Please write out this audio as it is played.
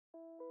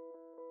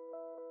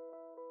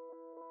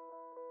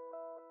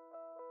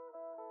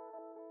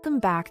Welcome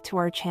back to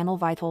our channel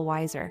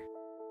Vitalwiser.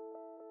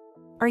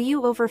 Are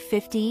you over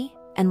 50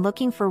 and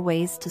looking for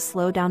ways to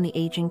slow down the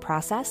aging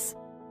process?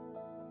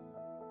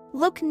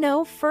 Look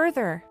no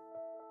further.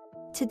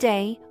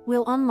 Today,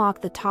 we'll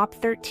unlock the top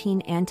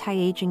 13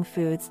 anti-aging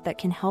foods that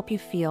can help you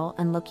feel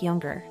and look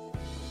younger.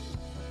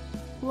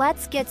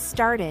 Let's get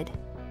started.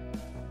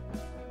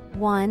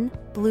 1.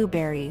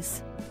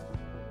 Blueberries.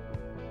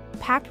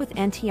 Packed with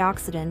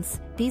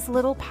antioxidants, these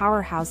little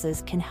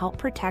powerhouses can help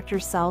protect your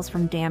cells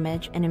from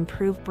damage and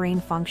improve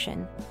brain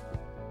function.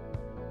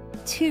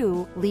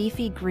 2.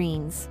 Leafy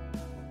greens.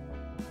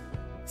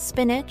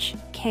 Spinach,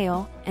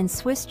 kale, and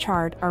Swiss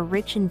chard are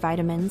rich in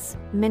vitamins,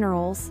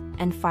 minerals,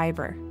 and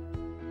fiber.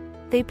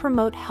 They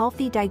promote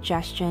healthy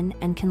digestion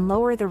and can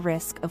lower the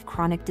risk of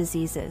chronic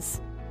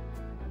diseases.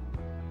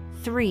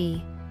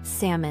 3.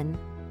 Salmon.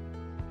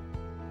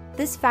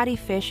 This fatty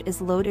fish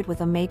is loaded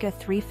with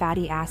omega-3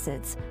 fatty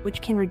acids,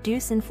 which can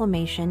reduce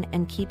inflammation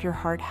and keep your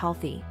heart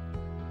healthy.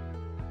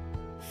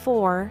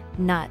 4.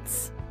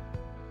 Nuts.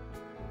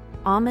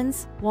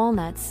 Almonds,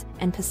 walnuts,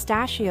 and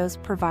pistachios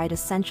provide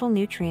essential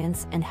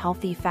nutrients and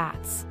healthy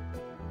fats.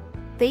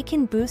 They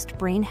can boost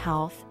brain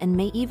health and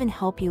may even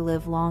help you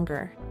live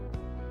longer.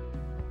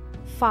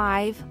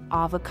 5.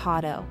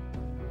 Avocado.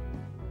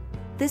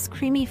 This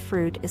creamy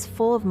fruit is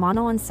full of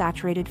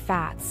monounsaturated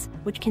fats,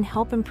 which can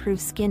help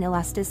improve skin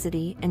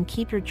elasticity and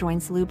keep your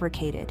joints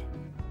lubricated.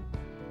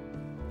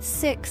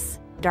 6.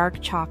 Dark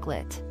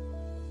chocolate.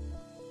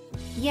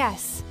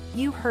 Yes,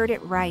 you heard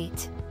it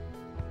right.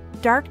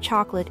 Dark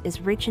chocolate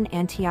is rich in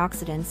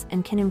antioxidants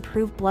and can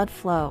improve blood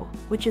flow,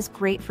 which is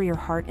great for your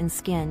heart and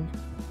skin.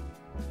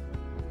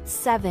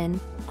 7.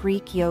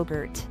 Greek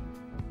yogurt.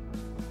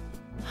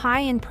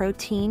 High in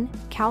protein,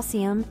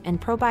 calcium, and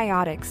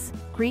probiotics,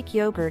 Greek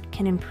yogurt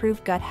can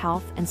improve gut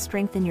health and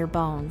strengthen your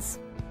bones.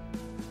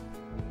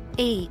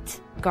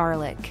 8.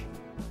 Garlic.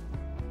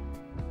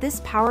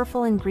 This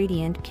powerful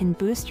ingredient can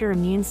boost your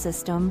immune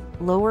system,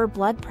 lower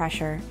blood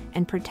pressure,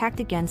 and protect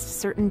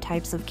against certain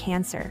types of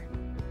cancer.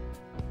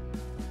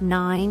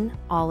 9.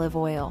 Olive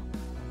oil.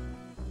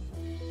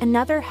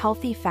 Another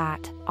healthy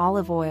fat,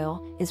 olive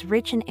oil, is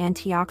rich in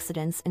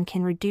antioxidants and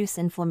can reduce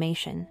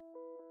inflammation.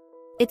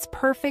 It's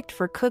perfect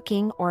for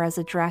cooking or as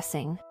a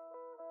dressing.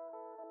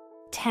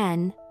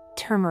 10.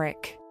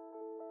 Turmeric.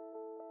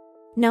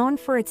 Known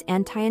for its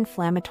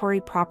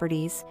anti-inflammatory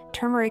properties,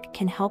 turmeric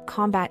can help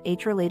combat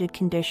age-related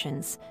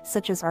conditions,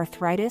 such as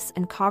arthritis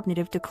and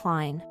cognitive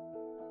decline.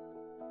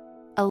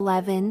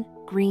 11.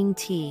 Green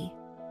tea.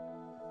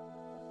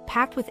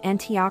 Packed with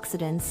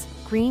antioxidants,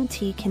 green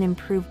tea can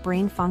improve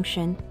brain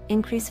function,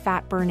 increase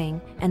fat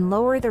burning, and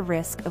lower the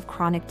risk of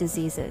chronic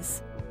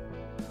diseases.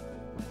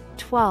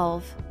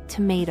 12.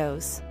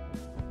 Tomatoes.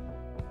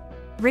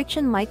 Rich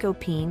in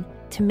lycopene,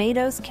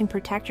 tomatoes can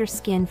protect your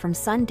skin from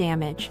sun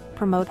damage,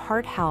 promote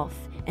heart health,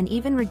 and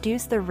even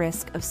reduce the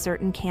risk of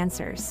certain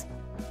cancers.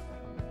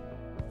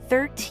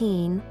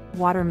 13.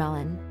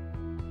 Watermelon.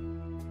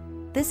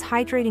 This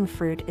hydrating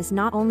fruit is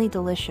not only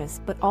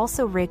delicious but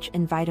also rich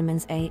in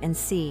vitamins A and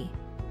C.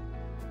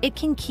 It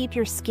can keep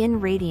your skin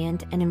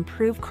radiant and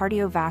improve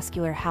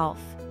cardiovascular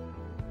health.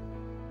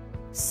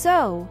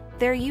 So,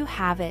 there you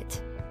have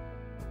it.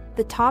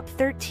 The top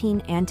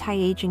 13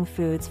 anti-aging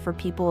foods for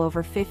people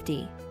over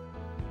 50.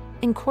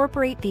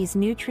 Incorporate these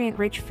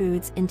nutrient-rich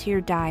foods into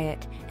your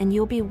diet, and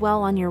you'll be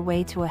well on your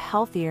way to a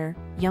healthier,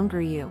 younger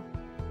you.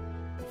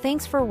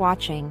 Thanks for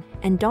watching,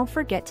 and don't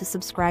forget to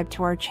subscribe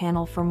to our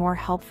channel for more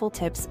helpful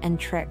tips and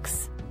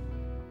tricks.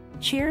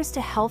 Cheers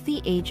to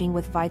healthy aging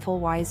with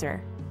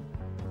Vitalwiser.